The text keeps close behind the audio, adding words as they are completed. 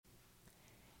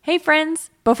Hey friends,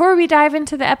 before we dive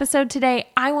into the episode today,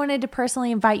 I wanted to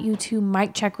personally invite you to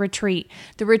Mic Check Retreat,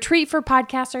 the retreat for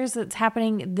podcasters that's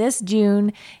happening this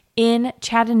June in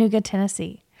Chattanooga,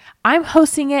 Tennessee. I'm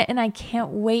hosting it and I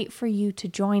can't wait for you to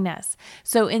join us.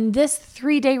 So in this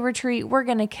 3-day retreat, we're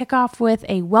going to kick off with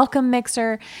a welcome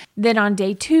mixer. Then on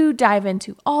day 2, dive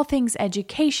into all things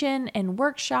education and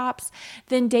workshops.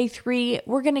 Then day 3,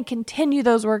 we're going to continue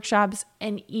those workshops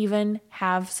and even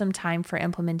have some time for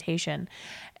implementation.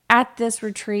 At this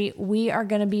retreat, we are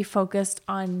going to be focused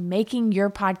on making your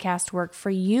podcast work for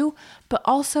you, but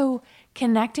also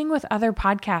connecting with other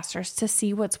podcasters to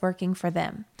see what's working for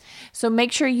them. So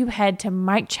make sure you head to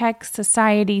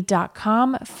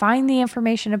micchecksociety.com, find the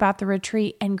information about the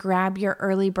retreat, and grab your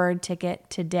early bird ticket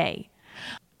today.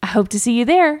 I hope to see you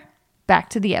there. Back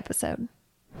to the episode.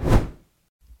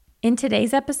 In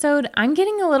today's episode, I'm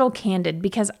getting a little candid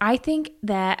because I think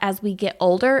that as we get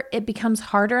older, it becomes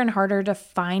harder and harder to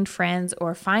find friends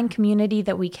or find community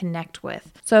that we connect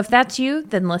with. So if that's you,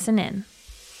 then listen in.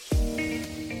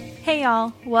 Hey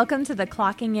y'all, welcome to the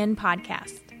Clocking In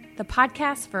podcast, the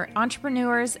podcast for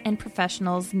entrepreneurs and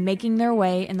professionals making their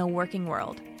way in the working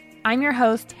world. I'm your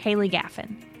host, Haley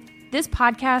Gaffin. This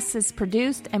podcast is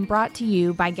produced and brought to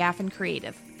you by Gaffin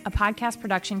Creative, a podcast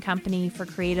production company for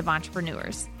creative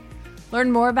entrepreneurs. Learn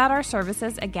more about our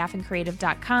services at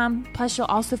gaffincreative.com. Plus, you'll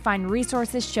also find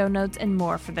resources, show notes, and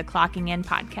more for the Clocking In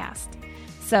podcast.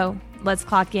 So let's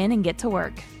clock in and get to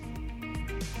work.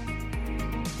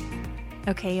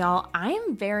 Okay, y'all, I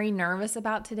am very nervous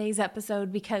about today's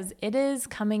episode because it is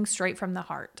coming straight from the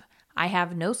heart. I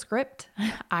have no script.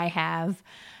 I have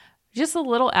just a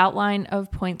little outline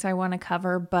of points I want to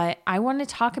cover, but I want to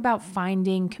talk about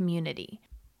finding community.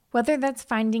 Whether that's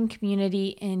finding community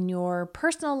in your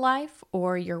personal life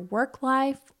or your work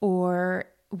life or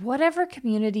whatever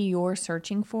community you're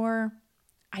searching for,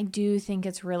 I do think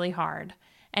it's really hard.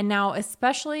 And now,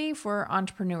 especially for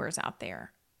entrepreneurs out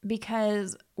there,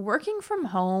 because working from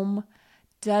home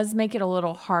does make it a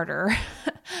little harder.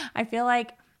 I feel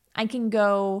like I can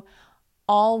go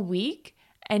all week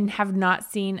and have not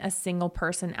seen a single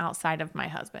person outside of my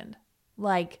husband.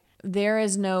 Like, there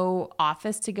is no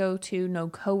office to go to, no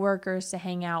coworkers to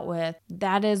hang out with.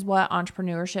 That is what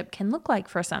entrepreneurship can look like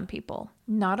for some people.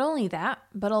 Not only that,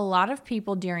 but a lot of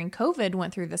people during COVID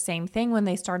went through the same thing when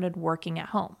they started working at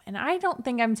home. And I don't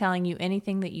think I'm telling you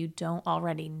anything that you don't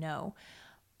already know.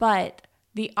 But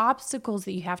the obstacles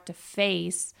that you have to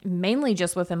face, mainly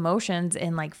just with emotions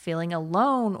and like feeling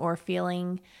alone or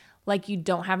feeling like you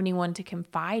don't have anyone to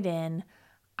confide in,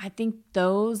 I think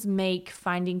those make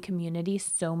finding community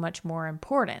so much more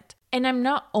important. And I'm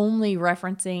not only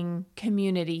referencing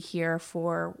community here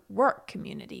for work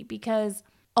community, because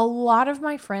a lot of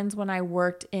my friends, when I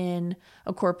worked in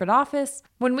a corporate office,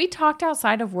 when we talked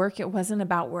outside of work, it wasn't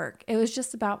about work. It was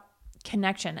just about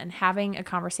connection and having a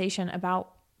conversation about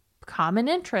common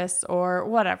interests or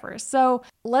whatever. So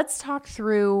let's talk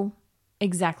through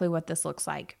exactly what this looks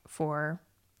like for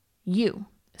you.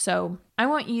 So I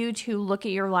want you to look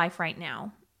at your life right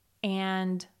now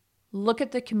and look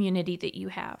at the community that you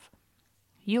have.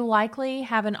 You likely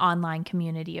have an online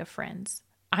community of friends.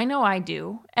 I know I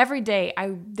do. Every day,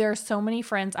 there are so many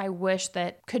friends I wish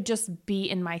that could just be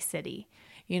in my city.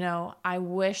 You know, I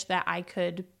wish that I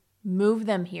could move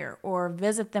them here or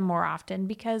visit them more often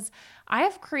because I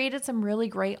have created some really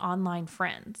great online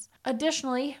friends.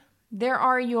 Additionally, there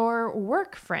are your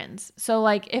work friends. So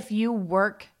like if you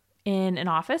work in an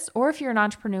office or if you're an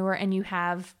entrepreneur and you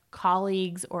have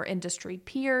colleagues or industry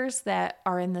peers that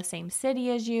are in the same city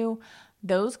as you,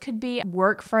 those could be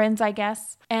work friends, I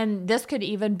guess. And this could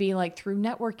even be like through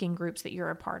networking groups that you're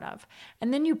a part of.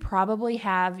 And then you probably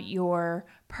have your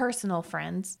personal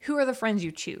friends, who are the friends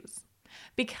you choose.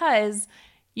 Because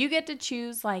you get to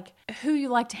choose like who you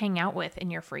like to hang out with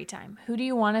in your free time. Who do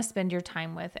you want to spend your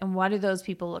time with and what do those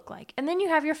people look like? And then you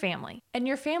have your family. And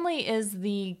your family is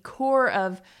the core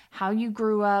of how you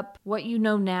grew up, what you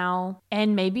know now,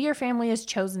 and maybe your family is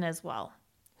chosen as well.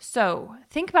 So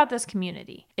think about this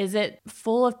community. Is it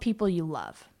full of people you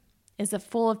love? Is it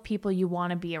full of people you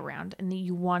want to be around and that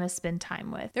you want to spend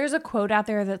time with? There's a quote out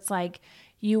there that's like,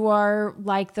 you are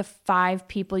like the 5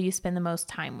 people you spend the most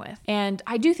time with. And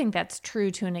I do think that's true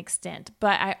to an extent,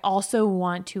 but I also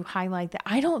want to highlight that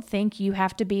I don't think you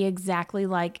have to be exactly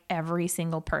like every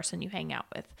single person you hang out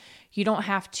with. You don't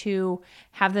have to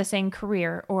have the same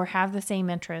career or have the same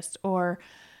interests or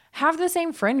have the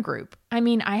same friend group. I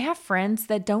mean, I have friends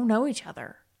that don't know each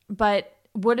other, but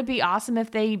would it be awesome if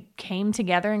they came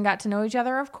together and got to know each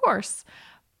other? Of course.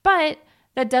 But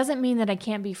that doesn't mean that I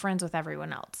can't be friends with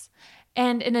everyone else.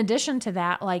 And in addition to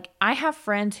that, like I have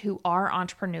friends who are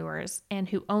entrepreneurs and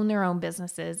who own their own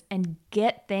businesses and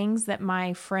get things that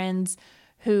my friends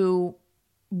who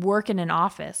work in an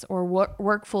office or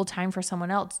work full time for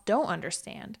someone else don't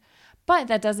understand. But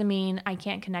that doesn't mean I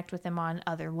can't connect with them on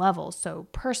other levels. So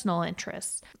personal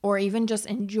interests or even just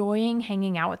enjoying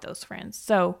hanging out with those friends.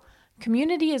 So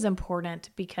community is important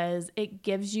because it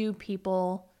gives you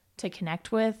people to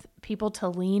connect with, people to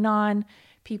lean on,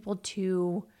 people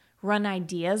to run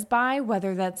ideas by,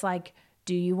 whether that's like,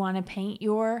 do you want to paint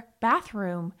your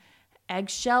bathroom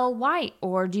eggshell white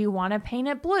or do you want to paint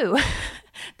it blue?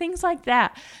 Things like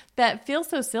that feel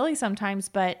so silly sometimes,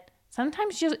 but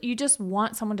sometimes you just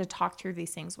want someone to talk through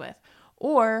these things with.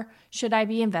 Or should I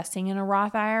be investing in a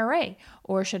Roth IRA?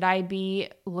 Or should I be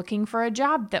looking for a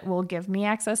job that will give me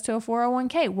access to a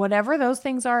 401k? Whatever those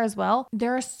things are as well,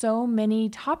 there are so many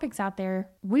topics out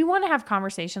there we want to have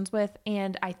conversations with.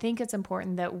 And I think it's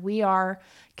important that we are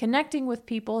connecting with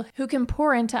people who can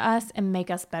pour into us and make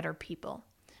us better people.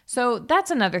 So that's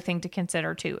another thing to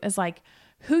consider too, is like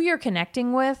who you're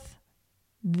connecting with,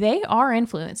 they are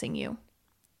influencing you.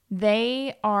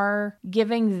 They are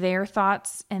giving their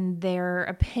thoughts and their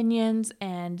opinions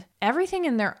and everything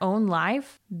in their own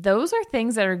life. Those are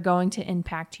things that are going to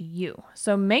impact you.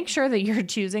 So make sure that you're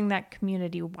choosing that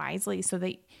community wisely so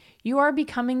that you are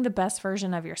becoming the best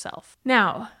version of yourself.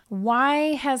 Now,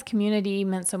 why has community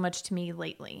meant so much to me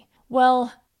lately?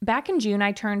 Well, back in June,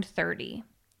 I turned 30.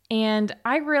 And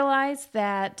I realized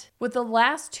that with the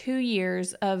last 2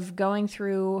 years of going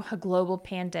through a global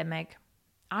pandemic,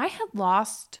 I had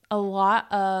lost a lot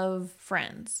of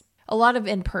friends, a lot of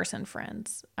in-person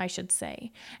friends, I should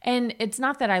say. And it's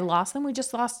not that I lost them, we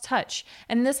just lost touch.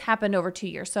 And this happened over 2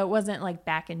 years. So it wasn't like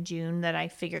back in June that I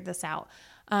figured this out.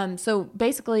 So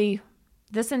basically,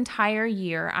 this entire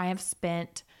year I have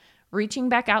spent reaching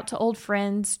back out to old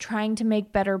friends, trying to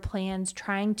make better plans,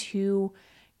 trying to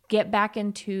get back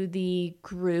into the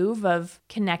groove of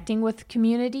connecting with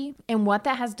community. And what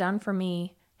that has done for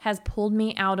me has pulled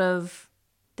me out of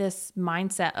this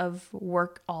mindset of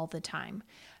work all the time.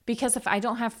 Because if I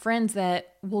don't have friends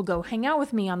that will go hang out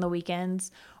with me on the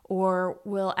weekends or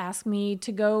will ask me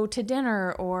to go to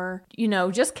dinner or,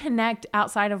 just connect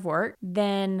outside of work,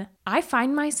 then I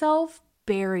find myself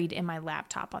buried in my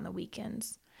laptop on the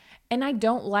weekends. And I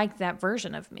don't like that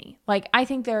version of me. Like, I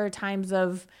think there are times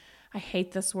of, I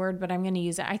hate this word, but I'm going to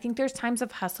use it. I think there's times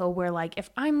of hustle where like if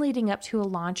I'm leading up to a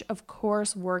launch, of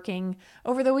course, working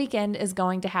over the weekend is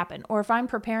going to happen. Or if I'm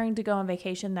preparing to go on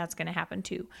vacation, that's going to happen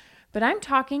too. But I'm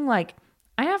talking like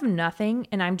I have nothing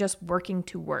and I'm just working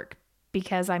to work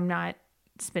because I'm not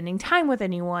spending time with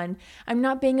anyone. I'm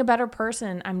not being a better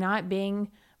person. I'm not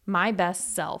being my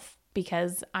best self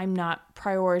because I'm not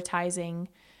prioritizing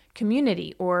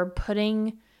community or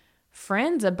putting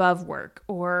friends above work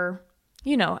or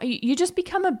you just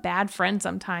become a bad friend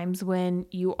sometimes when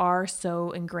you are so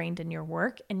ingrained in your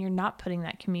work and you're not putting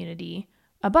that community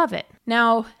above it.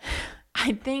 Now,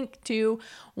 I think too,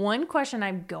 one question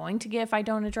I'm going to get if I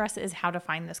don't address it is how to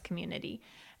find this community.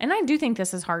 And I do think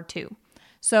this is hard too.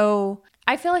 So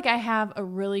I feel like I have a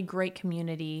really great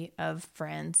community of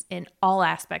friends in all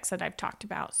aspects that I've talked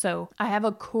about. So I have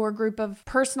a core group of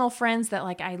personal friends that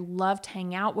like I love to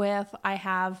hang out with. I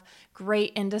have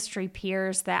great industry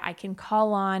peers that I can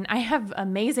call on. I have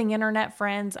amazing internet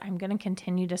friends. I'm going to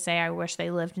continue to say I wish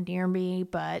they lived near me,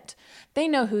 but they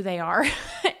know who they are.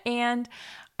 And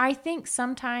I think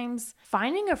sometimes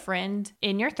finding a friend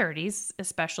in your 30s,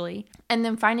 especially, and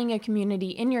then finding a community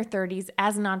in your 30s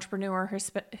as an entrepreneur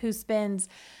who spends,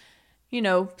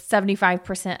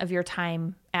 75% of your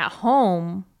time at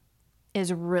home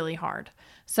is really hard.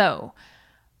 So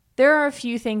there are a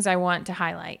few things I want to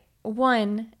highlight.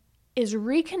 One is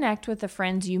reconnect with the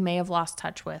friends you may have lost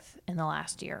touch with in the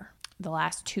last year, the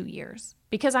last 2 years.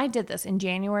 Because I did this in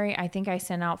January. I think I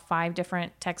sent out 5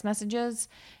 different text messages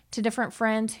to different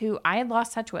friends who I had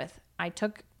lost touch with. I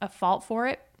took a fault for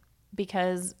it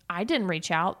because I didn't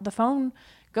reach out. The phone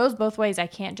goes both ways. I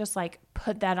can't just like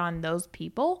put that on those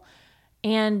people.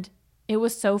 And it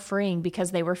was so freeing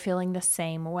because they were feeling the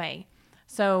same way.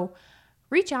 So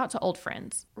reach out to old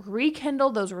friends, rekindle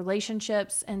those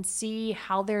relationships and see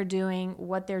how they're doing,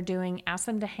 what they're doing, ask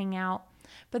them to hang out.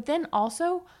 But then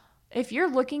also, if you're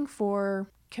looking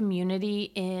for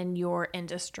community in your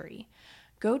industry,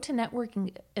 go to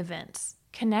networking events,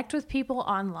 connect with people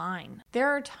online. There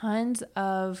are tons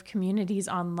of communities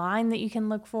online that you can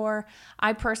look for.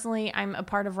 I'm a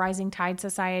part of Rising Tide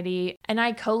Society and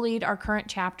I co-lead our current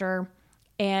chapter.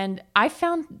 And I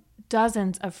found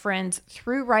dozens of friends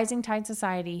through Rising Tide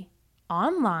Society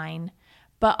online,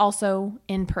 but also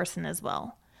in person as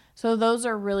well. So those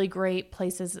are really great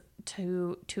places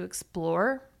to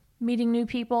explore meeting new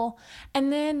people.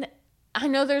 And then I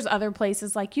know there's other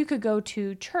places, like you could go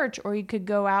to church, or you could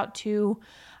go out to,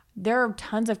 there are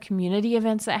tons of community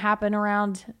events that happen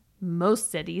around most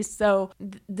cities. So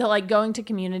the like going to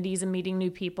communities and meeting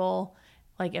new people,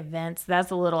 like events,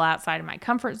 that's a little outside of my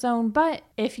comfort zone. But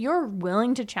if you're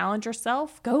willing to challenge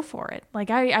yourself, go for it. Like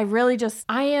I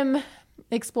am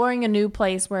exploring a new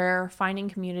place where finding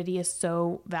community is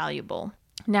so valuable.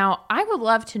 Now, I would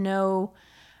love to know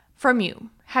from you,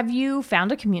 have you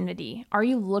found a community? Are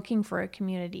you looking for a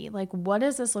community? Like, what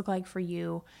does this look like for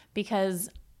you? Because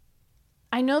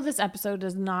I know this episode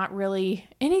is not really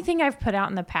anything I've put out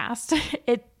in the past.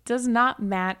 It does not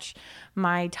match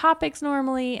my topics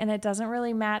normally, and it doesn't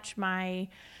really match my,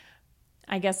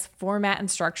 I guess, format and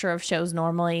structure of shows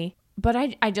normally. But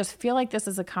I just feel like this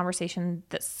is a conversation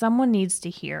that someone needs to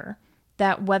hear,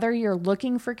 that whether you're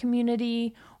looking for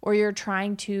community or you're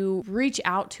trying to reach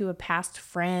out to a past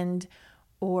friend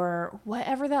or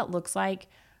whatever that looks like,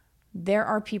 there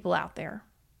are people out there.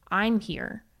 I'm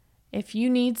here. If you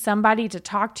need somebody to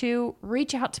talk to,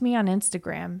 reach out to me on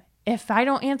Instagram. If I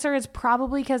don't answer, it's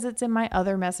probably because it's in my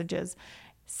other messages.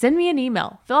 Send me an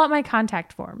email, fill out my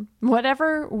contact form.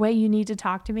 Whatever way you need to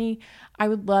talk to me, I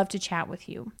would love to chat with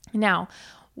you. Now,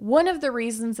 one of the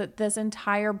reasons that this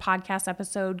entire podcast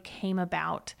episode came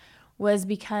about was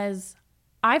because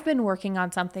I've been working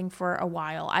on something for a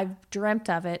while. I've dreamt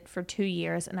of it for 2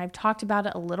 years, and I've talked about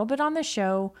it a little bit on the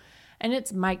show, and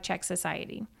it's Mic Check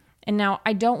Society. And now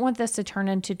I don't want this to turn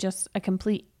into just a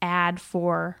complete ad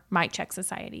for Mic Check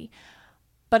Society,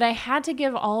 but I had to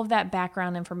give all of that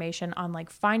background information on like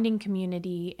finding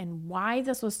community and why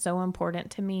this was so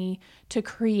important to me to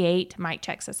create Mic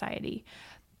Check Society,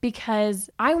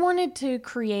 because I wanted to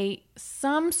create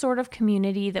some sort of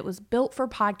community that was built for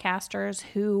podcasters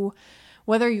who,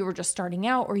 whether you were just starting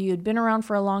out or you had been around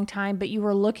for a long time, but you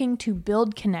were looking to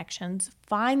build connections,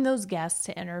 find those guests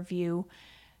to interview,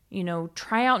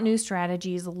 try out new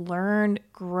strategies, learn,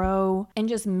 grow, and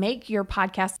just make your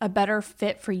podcast a better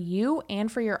fit for you and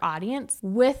for your audience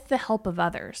with the help of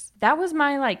others. That was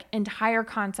my entire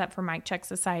concept for Mic Check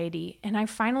Society, and I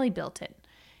finally built it.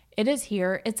 It is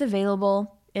here. It's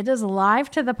available. It is live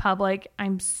to the public.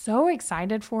 I'm so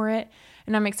excited for it,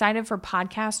 and I'm excited for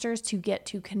podcasters to get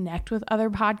to connect with other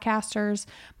podcasters.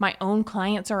 My own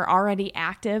clients are already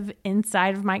active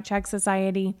inside of Mic Check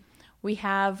Society. We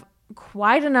have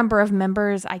quite a number of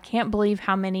members. I can't believe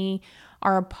how many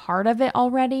are a part of it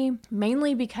already,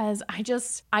 mainly because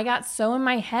I got so in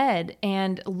my head,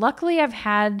 and luckily I've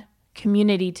had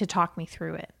community to talk me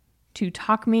through it, to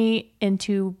talk me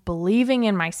into believing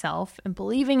in myself and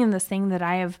believing in this thing that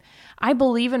I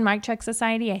believe in Mic Check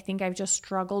Society. I think I've just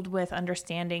struggled with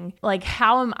understanding,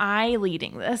 how am I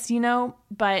leading this,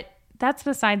 but that's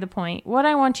beside the point. What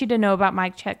I want you to know about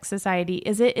Mic Check Society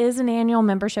is it is an annual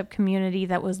membership community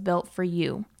that was built for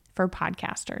you, for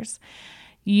podcasters.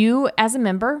 You, as a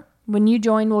member, when you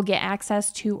join, will get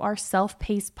access to our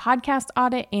self-paced podcast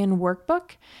audit and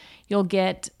workbook. You'll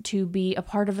get to be a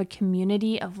part of a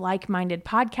community of like-minded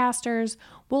podcasters.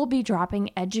 We'll be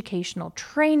dropping educational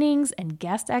trainings and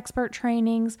guest expert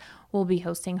trainings. We'll be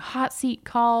hosting hot seat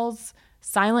calls,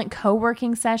 silent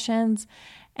co-working sessions,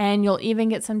 and you'll even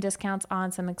get some discounts on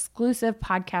some exclusive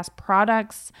podcast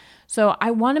products. So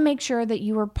I want to make sure that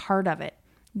you are part of it.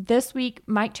 This week,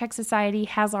 Mic Check Society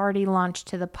has already launched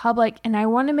to the public, and I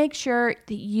want to make sure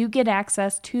that you get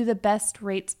access to the best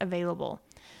rates available.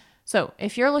 So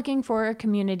if you're looking for a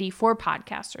community for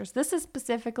podcasters, this is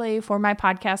specifically for my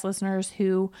podcast listeners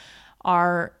who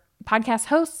are podcast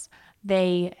hosts,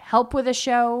 they help with a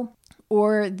show,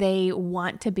 or they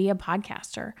want to be a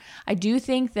podcaster. I do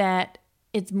think that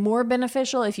it's more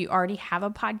beneficial if you already have a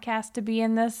podcast to be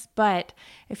in this, but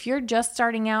if you're just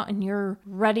starting out and you're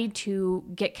ready to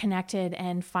get connected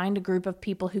and find a group of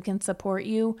people who can support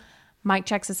you, Mic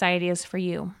Check Society is for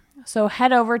you. So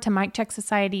head over to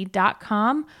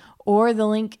micchecksociety.com or the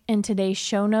link in today's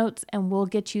show notes, and we'll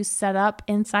get you set up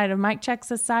inside of Mic Check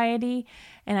Society,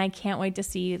 and I can't wait to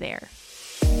see you there.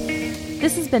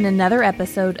 This has been another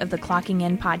episode of the Clocking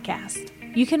In podcast.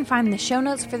 You can find the show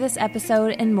notes for this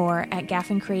episode and more at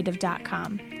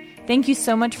gaffincreative.com. Thank you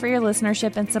so much for your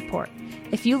listenership and support.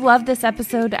 If you loved this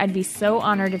episode, I'd be so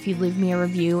honored if you'd leave me a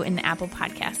review in the Apple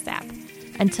Podcast app.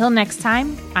 Until next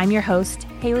time, I'm your host,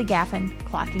 Haley Gaffin,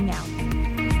 clocking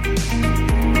out.